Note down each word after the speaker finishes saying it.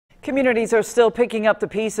Communities are still picking up the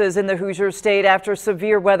pieces in the Hoosier State after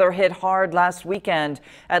severe weather hit hard last weekend.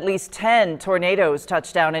 At least 10 tornadoes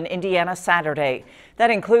touched down in Indiana Saturday.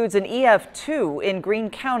 That includes an EF2 in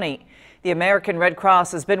Greene County. The American Red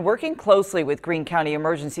Cross has been working closely with Greene County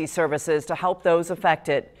Emergency Services to help those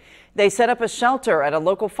affected. They set up a shelter at a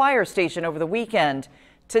local fire station over the weekend.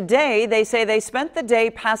 Today, they say they spent the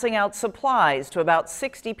day passing out supplies to about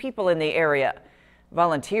 60 people in the area.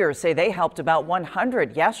 Volunteers say they helped about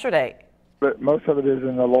 100 yesterday. But most of it is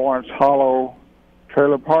in the Lawrence Hollow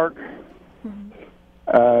Trailer Park.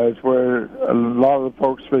 It's where a lot of the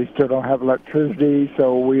folks, they still don't have electricity,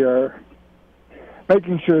 so we are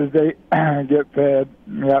making sure they get fed,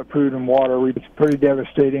 got food and water. It's pretty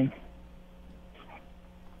devastating.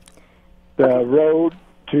 The road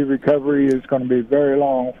to recovery is going to be very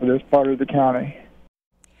long for this part of the county.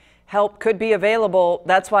 Help could be available.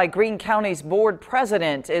 That's why Greene County's board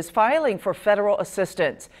president is filing for federal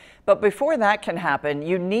assistance. But before that can happen,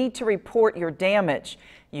 you need to report your damage.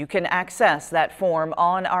 You can access that form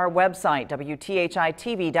on our website,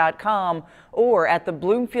 WTHI-TV.com, or at the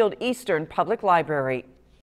Bloomfield Eastern Public Library.